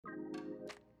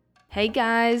Hey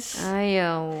guys.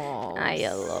 Hiya, love.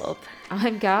 Hiya, love.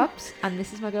 I'm Gabs, and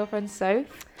this is my girlfriend Soph.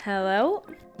 Hello.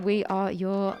 We are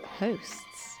your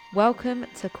hosts. Welcome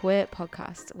to Queer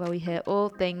Podcast, where we hear all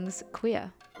things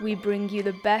queer. We bring you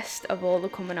the best of all the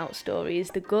coming out stories,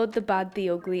 the good, the bad, the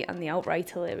ugly, and the outright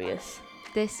hilarious.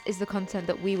 This is the content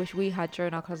that we wish we had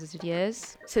during our closeted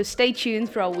years. So stay tuned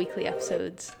for our weekly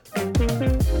episodes.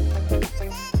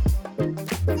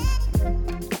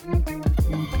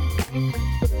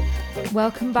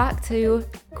 Welcome back to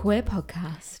Queer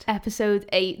Podcast. Episode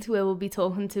 8, where we'll be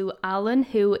talking to Alan,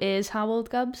 who is how old,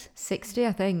 Gabs? 60,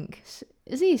 I think.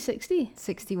 Is he 60?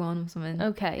 61 or something.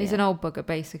 Okay. He's an old bugger,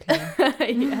 basically.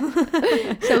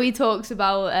 Yeah. So he talks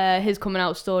about his coming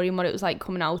out story and what it was like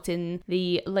coming out in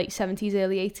the late 70s,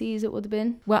 early 80s, it would have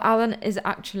been. Well, Alan is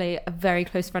actually a very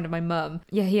close friend of my mum.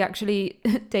 Yeah, he actually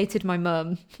dated my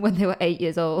mum when they were 8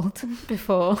 years old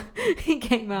before he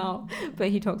came out. But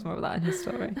he talks more about that in his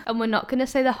story. And we're not going to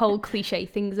say the whole cliche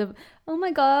things of, oh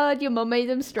my God, your mum made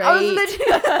him straight. I was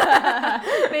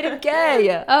literally made him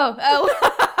gay. Oh.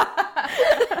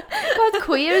 God,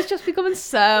 queer is just becoming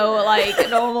so,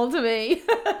 normal to me.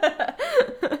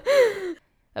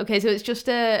 Okay, so it's just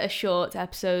a short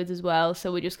episode as well.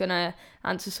 So we're just going to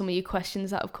answer some of your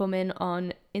questions that have come in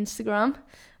on Instagram.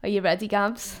 Are you ready,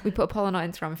 Gabs? We put a poll on our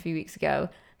Instagram a few weeks ago.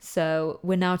 So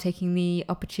we're now taking the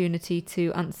opportunity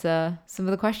to answer some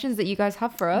of the questions that you guys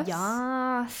have for us.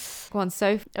 Yes. Go on,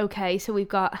 Soph. Okay, so we've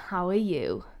got, how are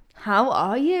you? How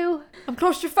are you? I'm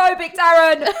claustrophobic,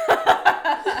 Darren.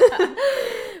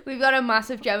 We've got a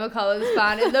massive Gemma Collins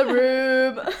fan in the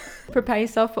room. Prepare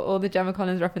yourself for all the Gemma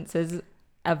Collins references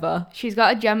ever. She's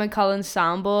got a Gemma Collins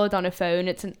soundboard on her phone.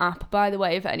 It's an app, by the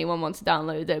way, if anyone wants to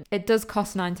download it. It does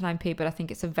cost 99p, but I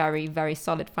think it's a very, very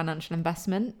solid financial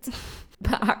investment.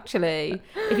 But actually,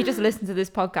 if you just listen to this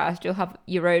podcast, you'll have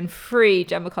your own free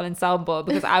Gemma Collins soundboard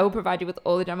because I will provide you with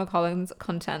all the Gemma Collins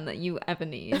content that you ever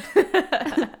need.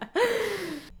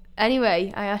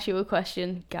 Anyway, I asked you a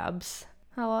question, Gabs.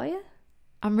 How are you?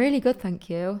 I'm really good, thank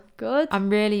you. Good.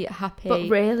 I'm really happy. But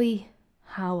really,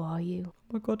 how are you?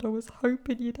 Oh my God, I was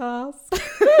hoping you'd ask.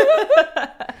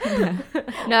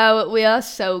 No, we are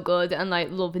so good and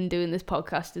loving doing this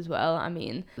podcast as well. I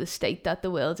mean, the state that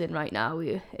the world's in right now,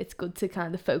 it's good to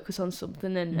kind of focus on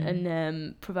something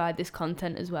and provide this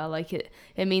content as well. It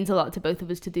means a lot to both of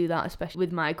us to do that, especially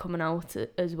with my coming out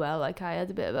as well. I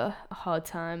had a bit of a hard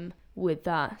time with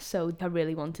that, so I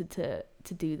really wanted to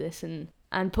do this and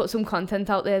put some content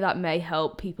out there that may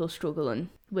help people struggling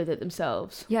with it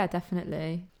themselves. Yeah,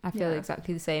 definitely. I feel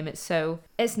exactly the same. It's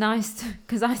nice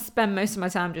because I spend most of my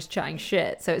time just chatting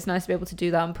shit, so it's nice to be able to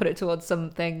do that and put it towards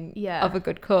something of a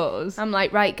good cause. I'm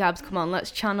like, right, Gabs, come on,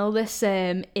 let's channel this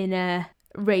inner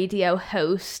radio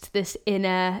host, this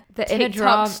inner TikTok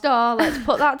drama star. Let's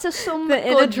put that to some the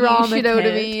inner good drama use, you know kid.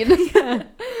 what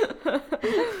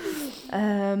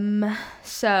I mean?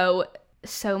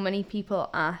 So many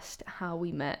people asked how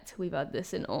we met. We've had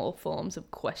this in all forms of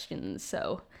questions.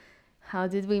 So how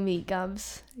did we meet,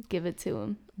 Gabs? Give it to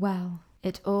him. Well,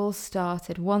 it all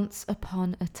started once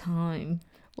upon a time.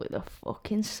 With a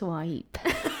fucking swipe.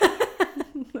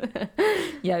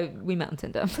 Yeah, we met on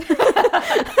Tinder.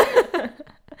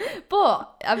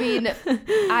 But, I mean,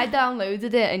 I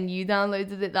downloaded it and you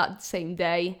downloaded it that same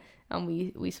day. And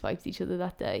we swiped each other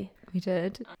that day. We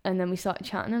did. And then we started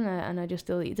chatting and I just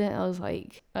deleted it. I was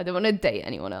like, I don't want to date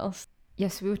anyone else.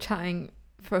 Yes, we were chatting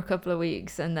for a couple of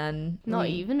weeks and then... Not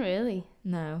even really.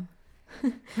 No.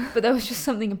 But there was just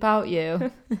something about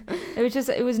you.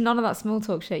 It was none of that small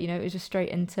talk shit, it was just straight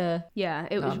into... Yeah,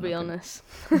 it was realness.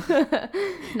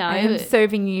 No, I am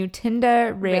serving you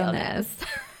Tinder realness.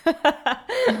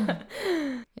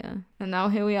 Yeah. And now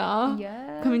here we are.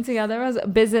 Yeah. Coming together as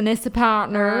business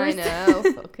partners. I know.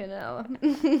 Fucking hell.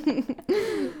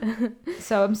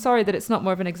 So I'm sorry that it's not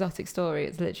more of an exotic story.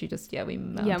 It's literally just, we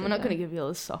met. Yeah, we're not going to give you all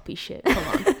this soppy shit.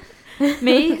 Come on.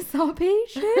 Me? Soppy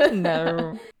shit?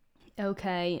 No.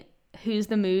 Okay. Who's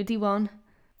the moody one?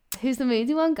 Who's the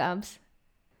moody one, Gabs?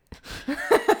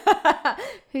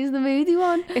 Who's the moody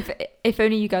one? If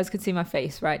only you guys could see my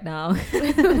face right now.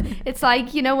 It's like,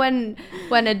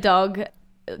 when a dog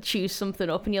chews something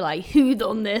up and you're like, who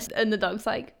done this? And the dog's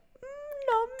like,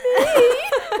 not me.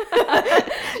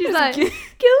 She's like, guilty.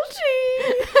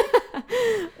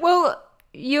 Well,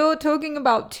 you're talking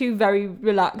about two very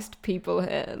relaxed people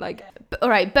here. All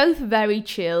right, both very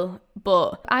chill,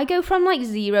 but I go from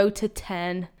 0 to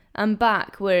 10 I'm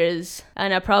back,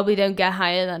 and I probably don't get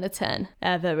higher than a 10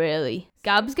 ever, really.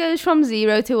 Gabs goes from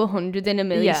 0 to 100 in a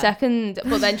millisecond,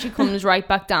 but then she comes right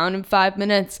back down in 5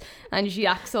 minutes, and she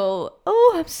acts all,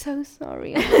 oh, I'm so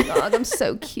sorry. Oh my God, I'm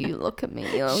so cute. Look at me.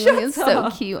 Oh, you're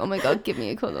so cute. Oh my God, give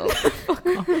me a cuddle.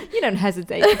 You don't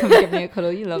hesitate to come and give me a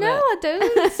cuddle. You love it. No,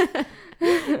 I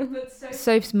don't.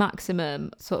 Soph's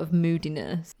maximum sort of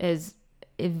moodiness is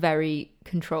very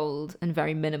controlled and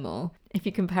very minimal if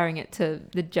you're comparing it to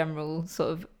the general sort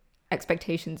of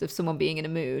expectations of someone being in a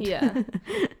mood. Yeah.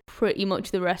 Pretty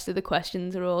much the rest of the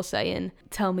questions are all saying,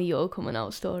 tell me your coming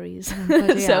out stories.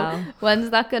 So when's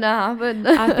that gonna happen?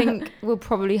 I think we'll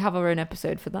probably have our own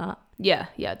episode for that. Yeah,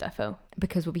 defo.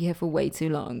 Because we'll be here for way too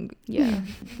long. Yeah.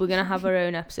 We're gonna have our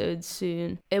own episode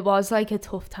soon. It was like a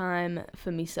tough time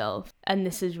for myself, and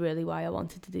this is really why I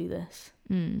wanted to do this.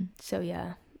 So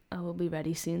yeah, I will be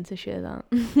ready soon to share that.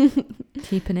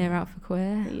 Keep an ear out for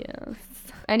queer. Yes.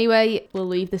 Anyway, we'll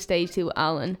leave the stage to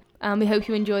Alan, and we hope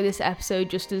you enjoy this episode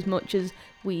just as much as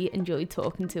we enjoyed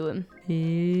talking to him.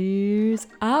 Here's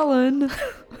Alan.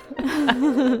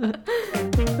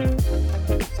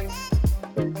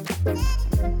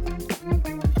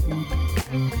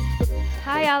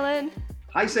 Hi, Alan.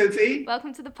 Hi, Sophie.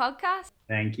 Welcome to the podcast.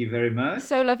 Thank you very much.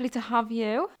 So lovely to have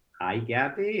you. Hi,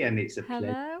 Gabby, and it's a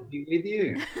pleasure to be with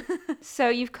you. So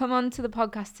you've come on to the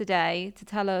podcast today to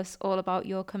tell us all about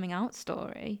your coming out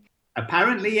story.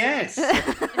 Apparently, yes.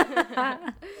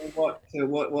 What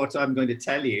I'm going to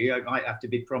tell you, I might have to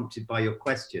be prompted by your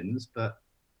questions, but...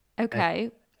 Okay.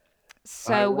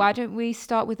 So why don't we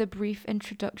start with a brief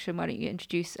introduction? Why don't you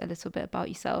introduce a little bit about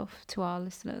yourself to our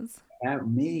listeners? About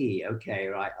me, okay,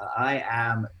 right. I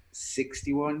am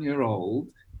 61-year-old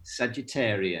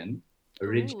Sagittarian,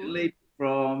 originally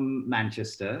from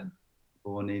Manchester,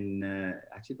 born in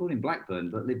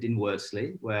Blackburn, but lived in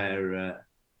Worsley, where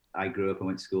I grew up and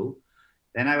went to school.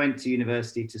 Then I went to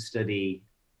university to study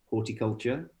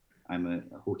horticulture. I'm a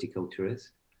horticulturist,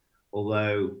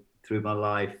 although through my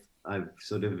life, I've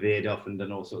sort of veered off and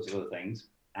done all sorts of other things.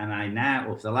 And I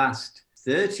now, for the last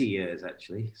 30 years,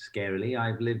 actually, scarily,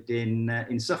 I've lived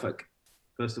in Suffolk.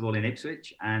 First of all in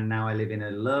Ipswich, and now I live in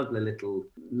a lovely little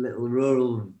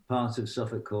rural part of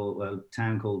Suffolk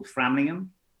town called Framlingham,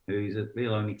 whose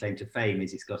real only claim to fame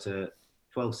is it's got a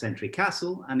 12th century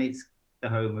castle, and it's the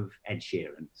home of Ed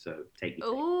Sheeran. So take it.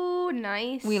 Oh,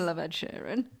 nice. We love Ed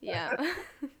Sheeran. Yeah.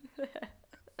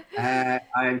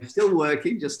 I'm still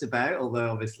working just about, although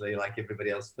obviously like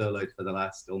everybody else furloughed for the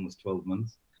last almost 12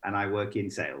 months. And I work in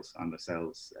sales. I'm a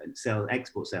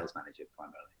export sales manager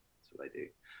primarily. That's what I do.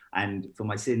 And for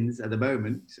my sins at the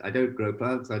moment, I don't grow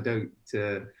plants. I don't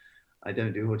do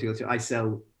horticulture. I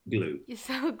sell glue. You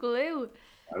sell glue.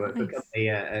 I work for a company,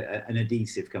 an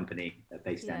adhesive company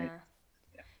based down in.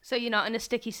 Yeah. So you're not in a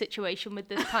sticky situation with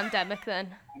this pandemic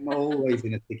then? I'm always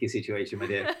in a sticky situation, my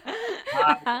dear.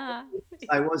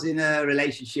 I was in a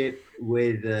relationship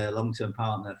with a long-term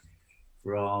partner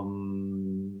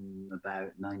from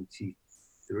about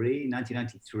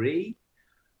 1993.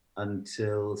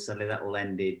 Until suddenly that all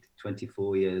ended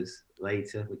 24 years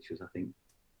later, which was, I think,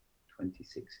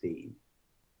 2016.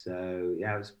 So,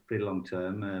 yeah, it was pretty long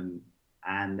term.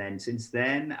 And then since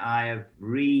then, I have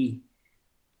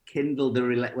rekindled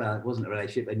it wasn't a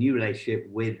relationship, a new relationship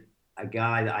with a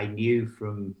guy that I knew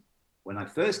from when I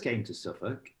first came to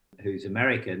Suffolk, who's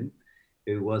American,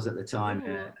 who was at the time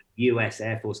a US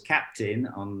Air Force captain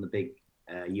on the big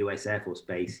US Air Force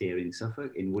base here in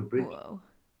Suffolk, in Woodbridge. Whoa.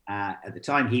 At the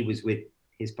time, he was with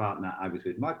his partner, I was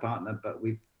with my partner, but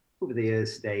we've over the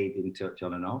years stayed in touch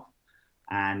on and off.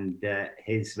 And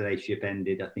his relationship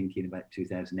ended, I think, in about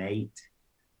 2008.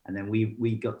 And then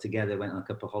we got together, went on a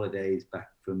couple of holidays back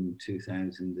from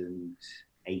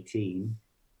 2018.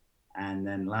 And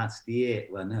then last year,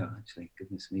 well, no, actually,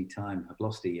 goodness me, time, I've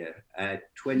lost a year.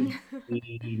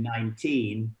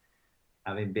 2019,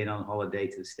 having been on holiday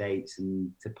to the States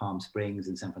and to Palm Springs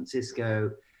and San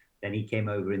Francisco. Then he came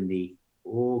over in the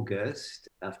August.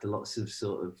 After lots of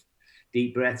sort of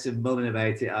deep breaths and mulling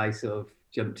about it, I sort of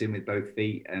jumped in with both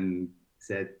feet and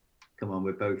said, come on,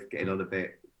 we're both getting on a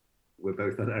bit. We're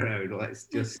both on our own. Let's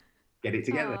just get it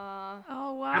together.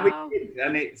 Oh, wow. And we did.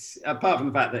 And it's, apart from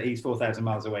the fact that he's 4,000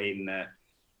 miles away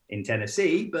in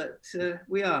Tennessee, but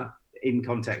we are in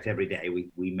contact every day.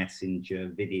 We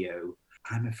messenger video.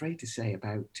 I'm afraid to say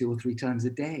about 2 or 3 times a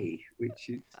day, which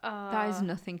is... That is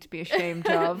nothing to be ashamed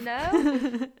of.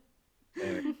 No?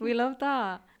 We love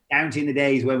that. Counting the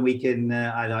days when we can,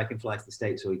 either I can fly to the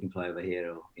States or we can fly over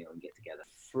here or, and get together.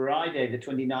 Friday, the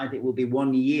 29th, it will be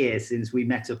 1 year since we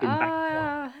met up in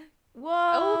Bangkok.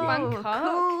 Whoa, Bangkok.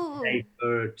 Cool. Stayed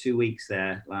for 2 weeks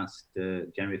there last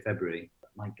January, February.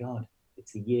 my God,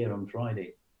 it's a year on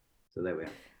Friday. So there we are.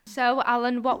 So,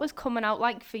 Alan, what was coming out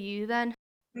like for you then?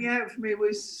 Yeah, for me it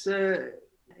was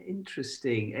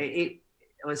interesting. I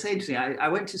would say interesting. I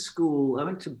went to school. I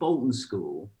went to Bolton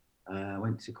School. I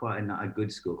went to quite a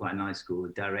good school, quite a nice school, a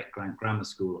direct grammar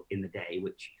school in the day,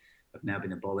 which have now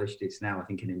been abolished. It's now, I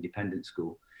think, an independent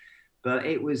school. But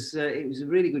it was a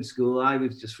really good school. I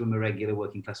was just from a regular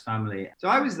working class family, so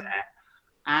I was there,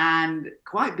 and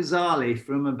quite bizarrely,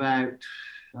 from about,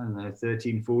 I don't know,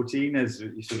 13, 14, as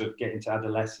you sort of get into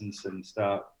adolescence and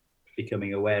start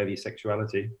becoming aware of your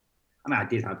sexuality. I mean, I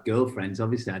did have girlfriends.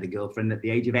 Obviously, I had a girlfriend at the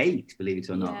age of 8, believe it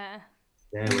or not. Yeah.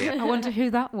 There we are. I wonder who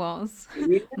that was.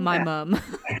 Yeah. My mum.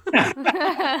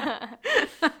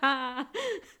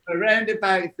 Around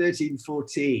about 13,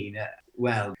 14,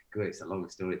 well, good, it's a long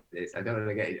story, this. I don't want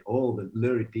to get into all the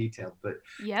lurid detail, but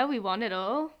Yeah, we want it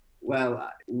all.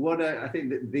 well, I think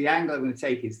that the angle I'm going to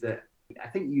take is that I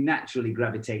think you naturally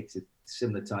gravitate to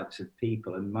similar types of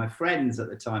people. And my friends at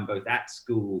the time, both at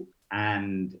school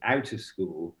and out of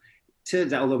school,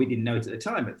 turns out, although we didn't know it at the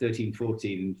time, at 13,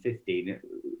 14, and 15,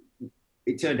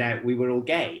 it turned out we were all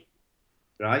gay,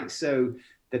 right? So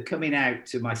the coming out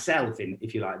to myself,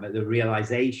 if you like, the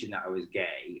realization that I was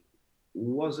gay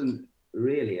wasn't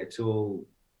really at all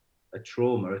a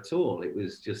trauma at all. It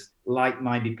was just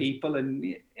like-minded people, and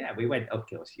yeah, we went, of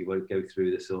course, you won't go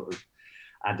through the sort of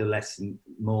adolescent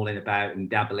mauling about and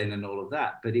dabbling and all of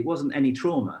that, but it wasn't any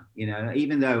trauma,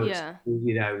 even though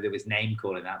there was name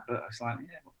calling that, but I was like,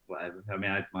 yeah, whatever. I mean,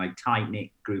 I had my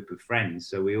tight-knit group of friends,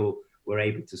 so we all were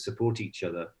able to support each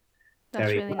other.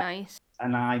 That's really nice.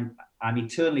 And I'm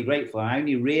eternally grateful. I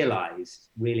only realized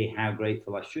really how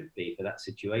grateful I should be for that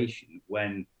situation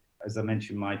when, as I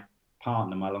mentioned, my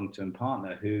long-term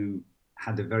partner, who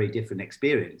had a very different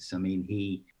experience. I mean,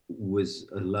 he was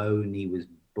alone. He was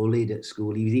bullied at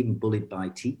school. He was even bullied by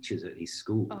teachers at his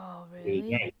school. Oh,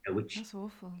 really? Which That's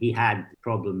awful. He had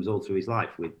problems all through his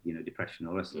life with, depression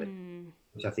or the rest of it,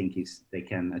 which I think they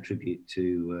can attribute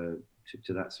to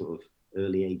that sort of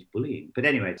early age bullying. But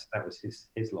anyway, that was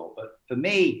his law. But for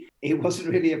me, it wasn't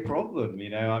really a problem.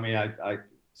 I mean, I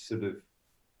sort of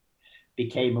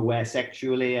became aware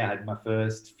sexually. I had my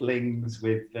first flings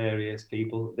with various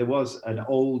people. There was an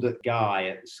older guy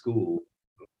at school,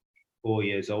 4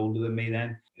 years older than me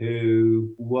then,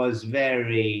 who was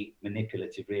very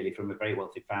manipulative, really, from a very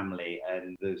wealthy family.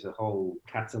 And there's a whole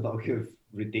catalogue of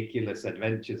ridiculous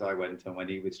adventures I went on when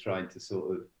he was trying to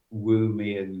sort of woo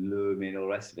me and lure me and all the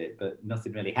rest of it. But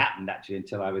nothing really happened, actually,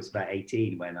 until I was about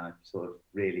 18, when I sort of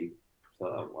really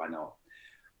thought, oh, why not?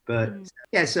 But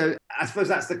yeah, so I suppose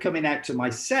that's the coming out to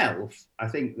myself. I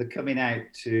think the coming out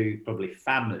to probably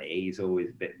family is always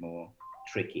a bit more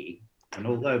tricky. And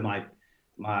although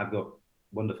I've got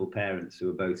wonderful parents who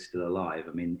are both still alive,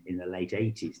 I mean, in the late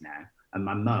 80s now, and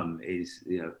my mum is,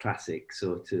 classic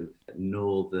sort of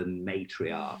northern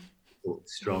matriarch, sort of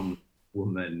strong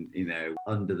woman,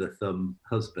 under the thumb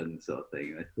husband sort of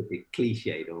thing. It's a bit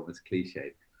cliched, almost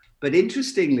cliched. But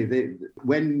interestingly,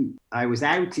 when I was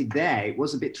outed there, it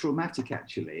was a bit traumatic,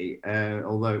 actually,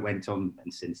 although it went on,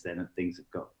 and since then things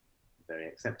have got very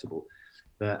acceptable.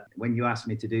 But when you asked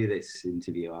me to do this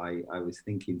interview, I was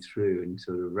thinking through and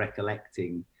sort of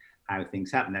recollecting how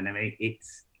things happened. And I mean,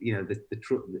 it's,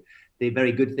 the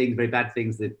very good things, very bad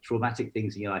things, the traumatic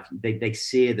things in your life, they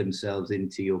sear themselves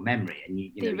into your memory. And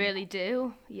they really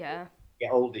do, yeah.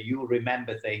 Get older, you'll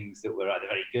remember things that were either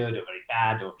very good or very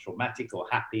bad or traumatic or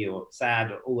happy or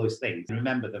sad or all those things.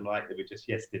 Remember them like they were just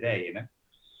yesterday,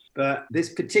 But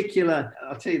this particular,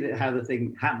 I'll tell you how the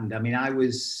thing happened. I mean, I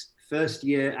was first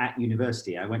year at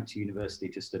university. I went to university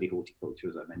to study horticulture,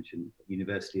 as I mentioned,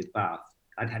 University of Bath.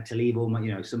 I'd had to leave all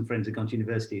my, some friends had gone to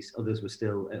universities, others were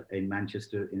still in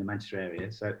Manchester, in the Manchester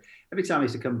area. So every time I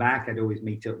used to come back, I'd always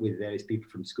meet up with various people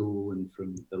from school and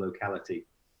from the locality.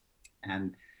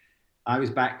 And I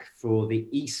was back for the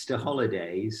Easter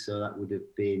holidays, so that would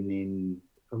have been in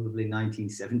probably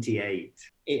 1978.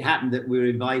 It happened that we were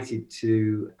invited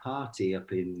to a party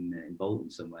up in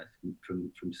Bolton somewhere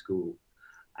from school.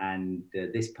 And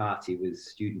this party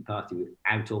was student party, was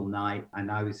out all night. And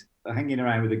I was hanging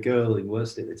around with a girl in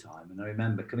Worcester at the time. And I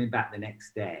remember coming back the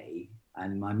next day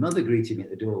and my mother greeted me at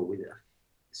the door with a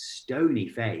stony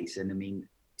face. And I mean,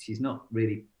 she's not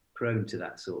really prone to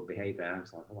that sort of behavior. I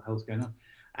was like, what the hell's going on?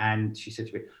 And she said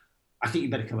to me, I think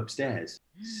you better come upstairs.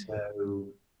 So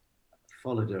I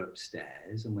followed her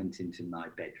upstairs and went into my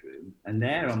bedroom. And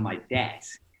there on my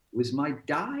desk was my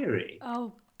diary.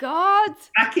 Oh, God.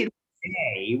 Back in the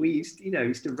day, we used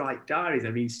to write diaries. I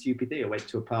mean, stupid thing. I went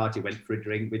to a party, went for a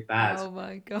drink with Baz. Oh,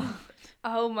 my God.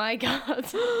 Oh, my God.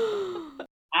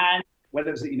 And when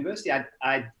I was at university,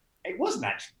 I'd it wasn't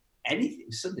actually anything, it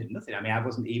was something, nothing. I mean, I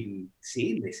wasn't even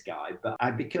seeing this guy, but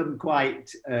I'd become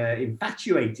quite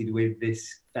infatuated with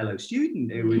this fellow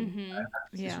student who was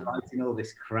just writing all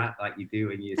this crap like you do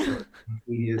when you're sort of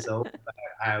 15 years old about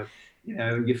how,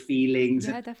 your feelings.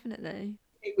 Yeah, definitely.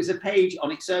 It was a page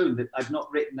on its own that I've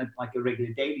not written like a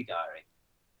regular daily diary.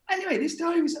 Anyway, this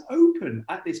diary was open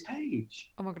at this page.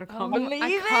 Oh my God, I can't believe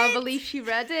it. I can't believe she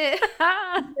read it.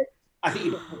 I think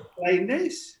you don't explain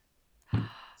this.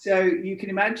 So you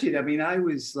can imagine, I mean, I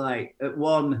was like at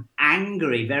one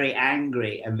angry, very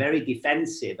angry and very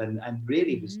defensive and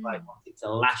really was like wanted to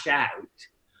lash out.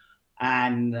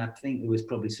 And I think there was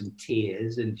probably some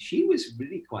tears and she was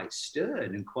really quite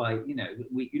stern and quite, you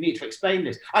need to explain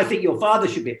this. I think your father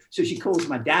should be. So she calls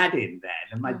my dad in then.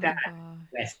 And my dad,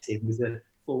 bless him, was a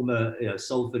former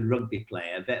Salford rugby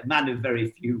player, a man of very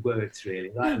few words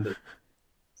really.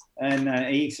 And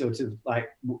he sort of like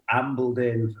ambled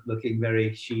in looking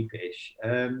very sheepish.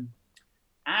 And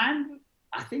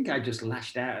I think I just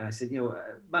lashed out and I said,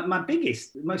 my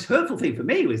biggest, most hurtful thing for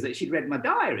me was that she'd read my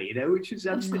diary, which was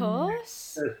absolutely. Of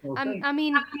course. I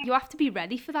mean, you have to be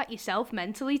ready for that yourself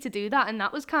mentally to do that. And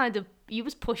that was kind of, you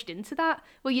was pushed into that.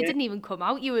 Well, you didn't even come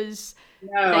out.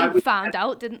 They found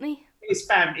out, didn't they?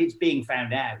 It's being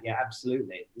found out. Yeah,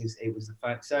 absolutely. It was the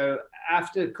fact. So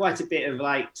after quite a bit of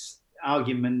like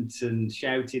argument and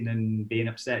shouting and being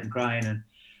upset and crying, and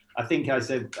I think I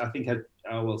said,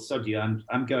 oh well, sod you,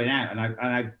 I'm going out, and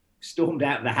I stormed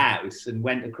out of the house and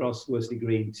went across Worsley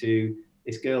Green to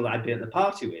this girl that I'd been at the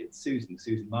party with,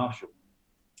 Susan Marshall,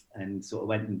 and sort of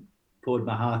went and poured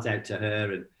my heart out to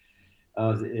her.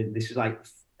 And this was like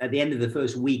at the end of the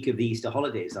first week of the Easter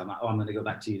holidays. I'm like, I'm going to go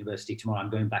back to university tomorrow. I'm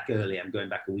going back early. I'm going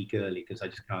back a week early because I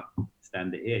just can't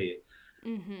stand it here.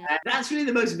 Mm-hmm. And that's really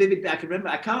the most vivid thing I can remember.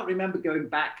 I can't remember going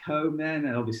back home then,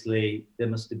 and obviously there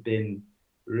must have been.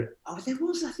 I think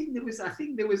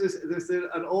there was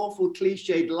an awful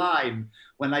cliched line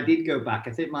when I did go back.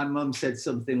 I think my mum said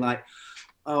something like,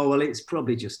 "Oh well, it's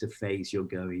probably just a phase you're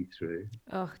going through."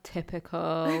 Oh,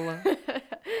 typical.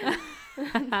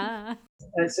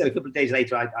 So a couple of days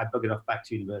later, I buggered off back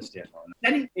to university.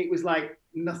 Then it was like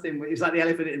nothing. It was like the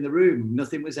elephant in the room.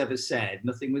 Nothing was ever said.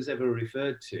 Nothing was ever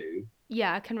referred to.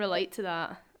 Yeah, I can relate to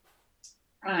that.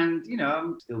 And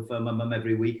I'm still phone my mum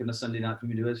every week on a Sunday night from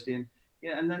university,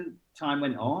 and then time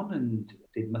went on and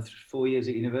did my 4 years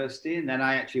at university, and then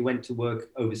I actually went to work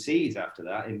overseas after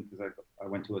that because I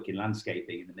went to work in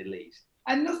landscaping in the Middle East,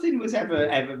 and nothing was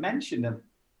ever mentioned. Of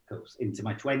course, into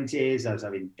my 20s, I was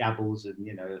having dabbles and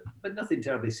but nothing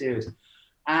terribly serious.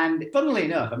 And funnily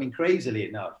enough, crazily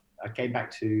enough, I came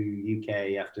back to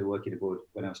UK after working abroad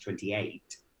when I was 28,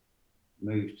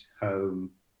 moved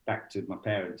home back to my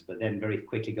parents, but then very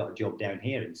quickly got a job down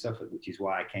here in Suffolk, which is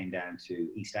why I came down to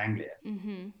East Anglia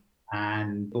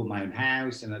and bought my own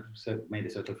house, and I've made a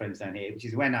circle of friends down here, which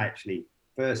is when I actually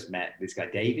first met this guy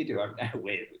David, who I'm now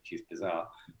with, which is bizarre,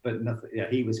 but nothing.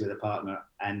 He was with a partner,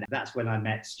 and that's when I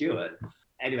met Stuart.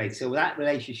 Anyway, so that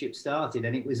relationship started,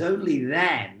 and it was only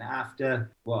then,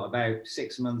 after about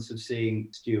 6 months of seeing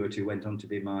Stuart, who went on to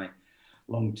be my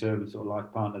long-term sort of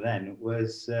life partner, then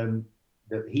was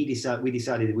that we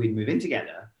decided that we'd move in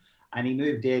together, and he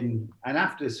moved in, and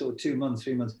after sort of 2 months,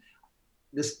 3 months,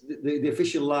 the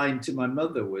official line to my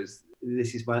mother was,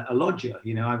 "This is a lodger, I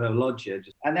have a lodger."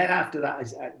 And then after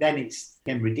that, then it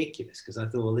became ridiculous because I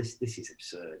thought, well, this is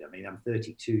absurd. I'm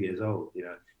 32 years old,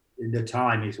 the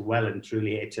time is well and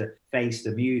truly here to face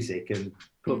the music and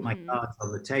put my cards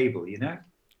on the table,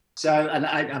 So, and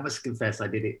I must confess, I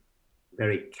did it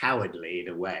very cowardly in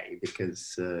a way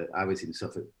because I was in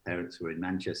Suffolk, parents were in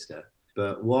Manchester.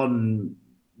 But one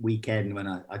weekend when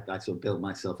I sort of built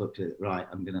myself up to, right,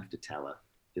 I'm going to have to tell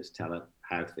her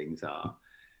how things are.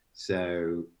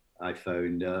 So I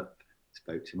phoned up,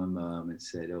 spoke to my mum and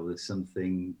said, oh, there's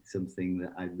something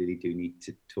that I really do need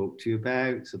to talk to you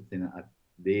about, something that I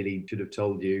really should have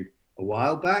told you a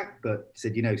while back, but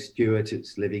said, Stuart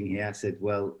is living here. I said,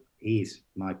 well, he's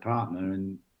my partner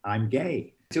and I'm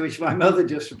gay. To which my mother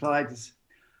just replied,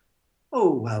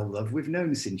 oh, well, love, we've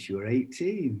known since you were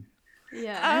 18.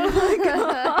 Yeah. Oh my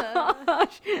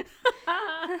gosh.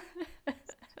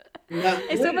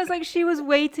 It's almost like she was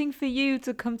waiting for you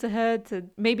to come to her to,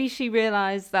 maybe she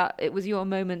realized that it was your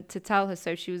moment to tell her,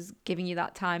 so she was giving you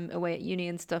that time away at uni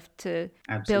and stuff to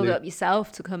build up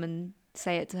yourself to come and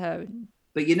say it to her.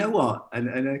 But you know what?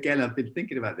 And again, I've been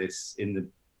thinking about this in the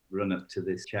run up to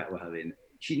this chat we're having.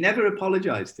 She never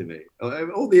apologized to me.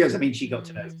 All the years, she got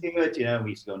to know Stuart,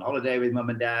 we used to go on holiday with mum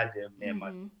and dad, me and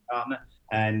my partner,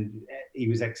 and he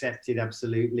was accepted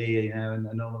absolutely,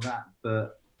 and all of that.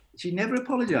 But she never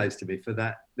apologized to me for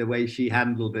that the way she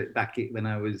handled it back when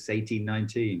I was 18,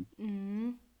 19.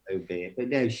 So be it. But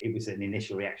no, it was an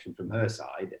initial reaction from her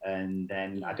side. And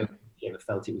then I don't think she ever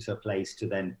felt it was her place to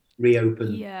then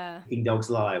reopen King Dog's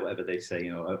Lie, whatever they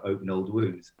say, open old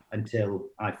wounds, until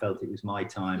I felt it was my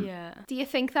time. Yeah. Do you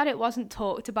think that it wasn't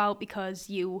talked about because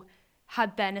you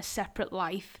had then a separate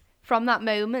life? From that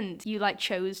moment, you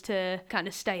chose to kind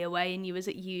of stay away, and you was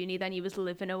at uni, then you was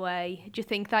living away. Do you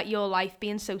think that your life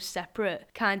being so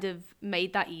separate kind of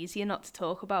made that easier not to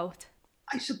talk about?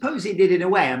 I suppose it did in a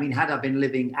way. I mean, had I been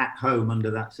living at home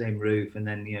under that same roof, and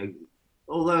then,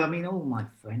 although, I mean, all my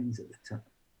friends at the time,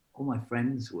 all my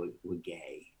friends were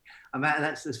gay. I mean,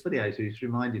 that's funny, actually. It's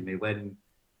reminded me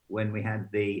when we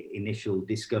had the initial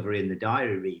discovery in the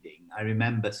diary reading, I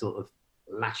remember sort of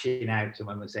lashing out to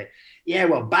mum and saying, yeah,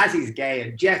 well, Bazzy's gay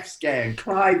and Jeff's gay and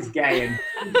Clyde's gay and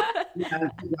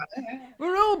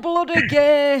we're all bloody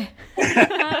gay.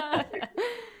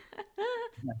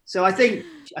 So I think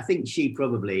she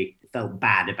probably felt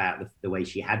bad about the way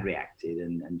she had reacted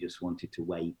and just wanted to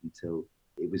wait until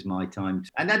it was my time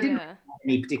and I didn't have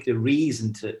any particular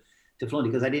reason to flaunt it,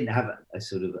 because I didn't have a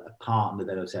sort of a partner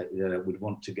that I would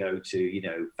want to go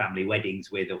to family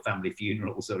weddings with, or family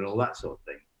funerals, or all that sort of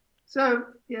thing. So,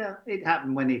 yeah, it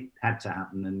happened when it had to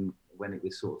happen and when it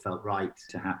was sort of felt right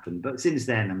to happen. But since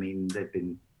then, I mean, they've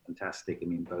been fantastic. I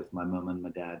mean, both my mum and my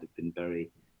dad have been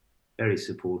very, very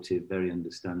supportive, very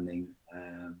understanding.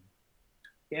 And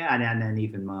then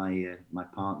even my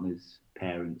partner's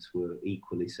parents were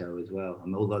equally so as well.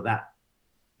 And although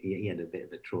he had a bit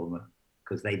of a trauma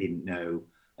because they didn't know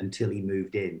until he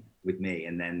moved in with me.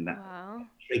 And then that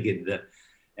triggered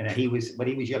he was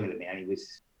younger than me, and he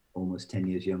was almost 10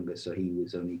 years younger, so he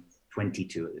was only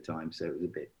 22 at the time, so it was a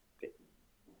bit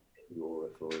rawer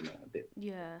for him, a bit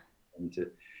and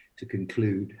to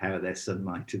conclude how their son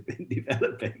might have been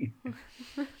developing.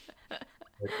 But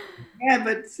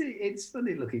it's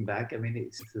funny looking back. I mean,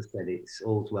 it's, as I said, it's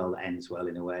all's well that ends well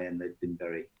in a way, and they've been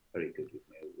very, very good with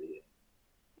me over the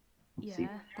years.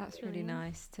 That's really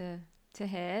nice to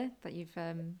hear that you've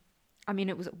I mean,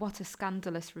 what a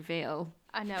scandalous reveal.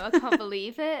 I know, I can't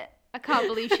believe it. I can't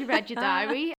believe she read your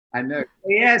diary. I know.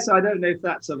 Yeah, so I don't know if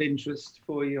that's of interest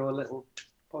for your little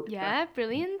podcast. Yeah,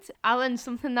 brilliant. Alan,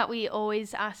 something that we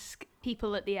always ask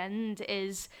people at the end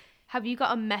is, have you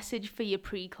got a message for your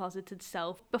pre-closeted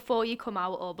self before you come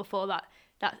out, or before that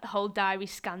whole diary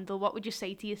scandal? What would you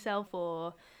say to yourself,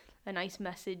 or a nice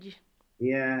message?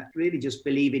 Yeah, really just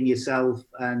believe in yourself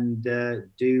and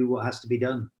do what has to be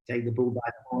done. Take the bull by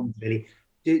the horns, really.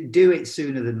 Do it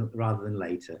sooner rather than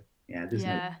later. Yeah, there's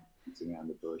no around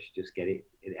the bush, just get it.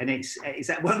 And it's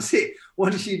that once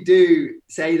you do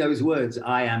say those words,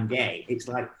 I am gay, it's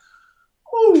like,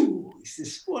 oh, it's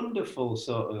this wonderful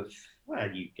sort of,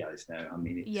 well, you guys know, I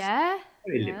mean, it's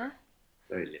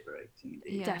very liberating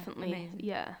indeed. Definitely.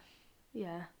 Amazing.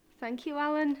 Yeah. Thank you,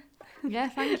 Alan. Yeah,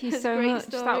 thank you so much.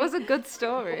 Story. That was a good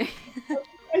story.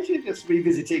 Actually, just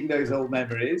revisiting those old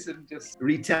memories and just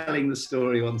retelling the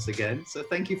story once again. So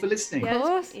thank you for listening.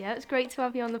 Yeah, it's great to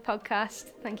have you on the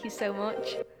podcast. Thank you so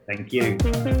much. Thank you.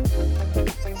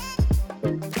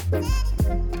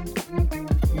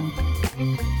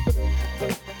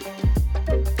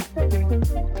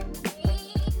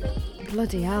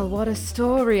 Bloody hell, what a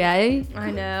story, eh? I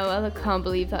know, I can't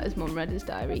believe that his mum read his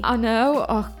diary. I know.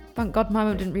 Oh, thank God my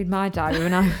mum didn't read my diary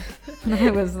when I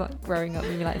was growing up,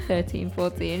 maybe 13,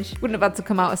 14. She wouldn't have had to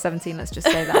come out at 17, let's just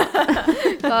say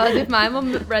that. God, if my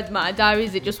mum read my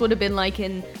diaries, it just would have been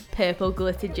in purple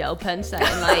glittered gel pen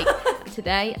saying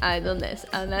today I done this,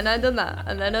 and then I done that,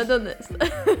 and then I done this.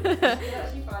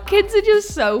 Kids are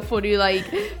just so funny.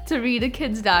 To read a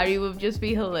kid's diary would just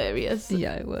be hilarious.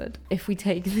 Yeah, it would. If we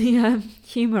take the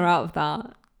humour out of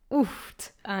that,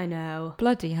 oof. I know.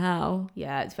 Bloody hell.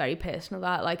 Yeah, it's very personal.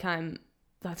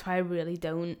 That's why I really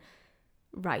don't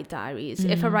write diaries.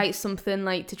 If I write something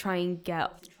to try and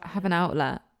have an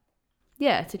outlet.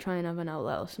 Yeah, to try and have an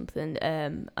outlet or something,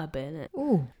 I burn it.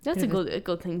 Ooh, that's a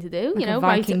good thing to do.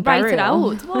 Write it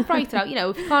out. Well, write it out.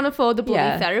 If you can't afford a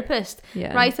bloody therapist,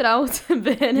 write it out and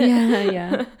burn it.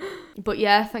 Yeah. But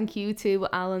yeah, thank you to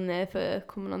Alan there for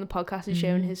coming on the podcast and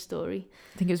sharing his story.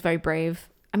 I think it was very brave.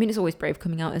 I mean, it's always brave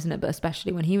coming out, isn't it? But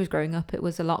especially when he was growing up, it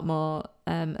was a lot more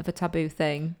of a taboo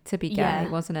thing to be gay,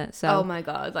 wasn't it? So. Oh my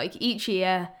God! Each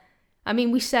year. I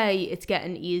mean, we say it's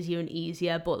getting easier and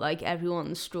easier, but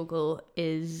everyone's struggle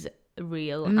is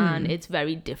real and it's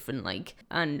very different.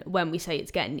 And when we say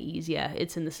it's getting easier,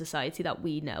 it's in the society that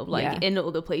we know. In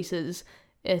other places,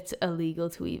 it's illegal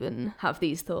to even have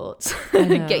these thoughts, I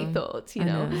know. gay thoughts, you I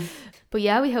know. But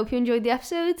yeah, we hope you enjoyed the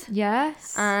episode.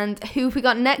 Yes. And who have we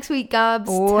got next week, Gabs?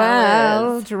 Tell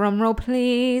Well, us. drum roll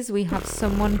please. We have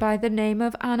someone by the name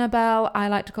of Annabelle. I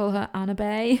like to call her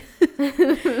Annabay.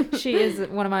 She is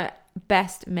one of my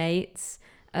best mates.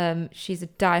 She's a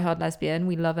diehard lesbian.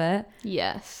 We love it.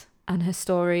 Yes. And her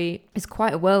story is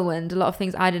quite a whirlwind. A lot of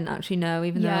things I didn't actually know,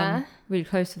 even though I'm really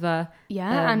close with her.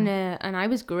 Yeah, and I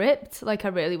was gripped. Like, I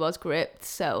really was gripped.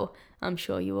 So I'm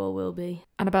sure you all will be.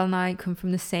 Annabelle and I come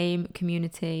from the same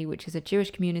community, which is a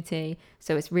Jewish community.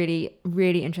 So it's really,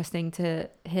 really interesting to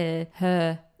hear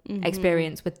her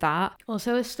experience with that.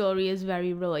 Also, her story is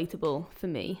very relatable for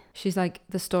me. She's like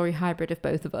the story hybrid of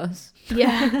both of us.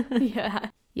 Yeah,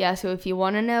 yeah. So if you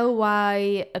want to know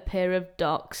why a pair of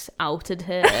docs outed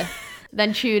her,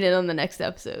 then tune in on the next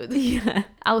episode. Yeah.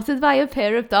 Outed by a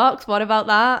pair of docs? What about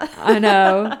that? I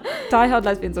know. Diehard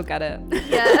lesbians will get it.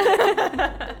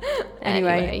 Yeah.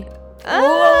 Anyway.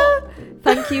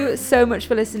 Thank you so much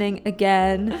for listening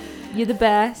again. You're the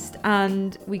best,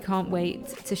 and we can't wait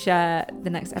to share the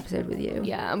next episode with you.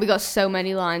 Yeah, and we got so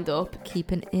many lined up.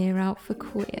 Keep an ear out for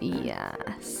queer. Yeah.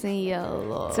 See you,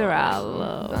 love. Ta-ra,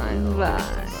 love.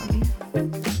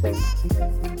 Bye.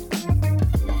 Bye.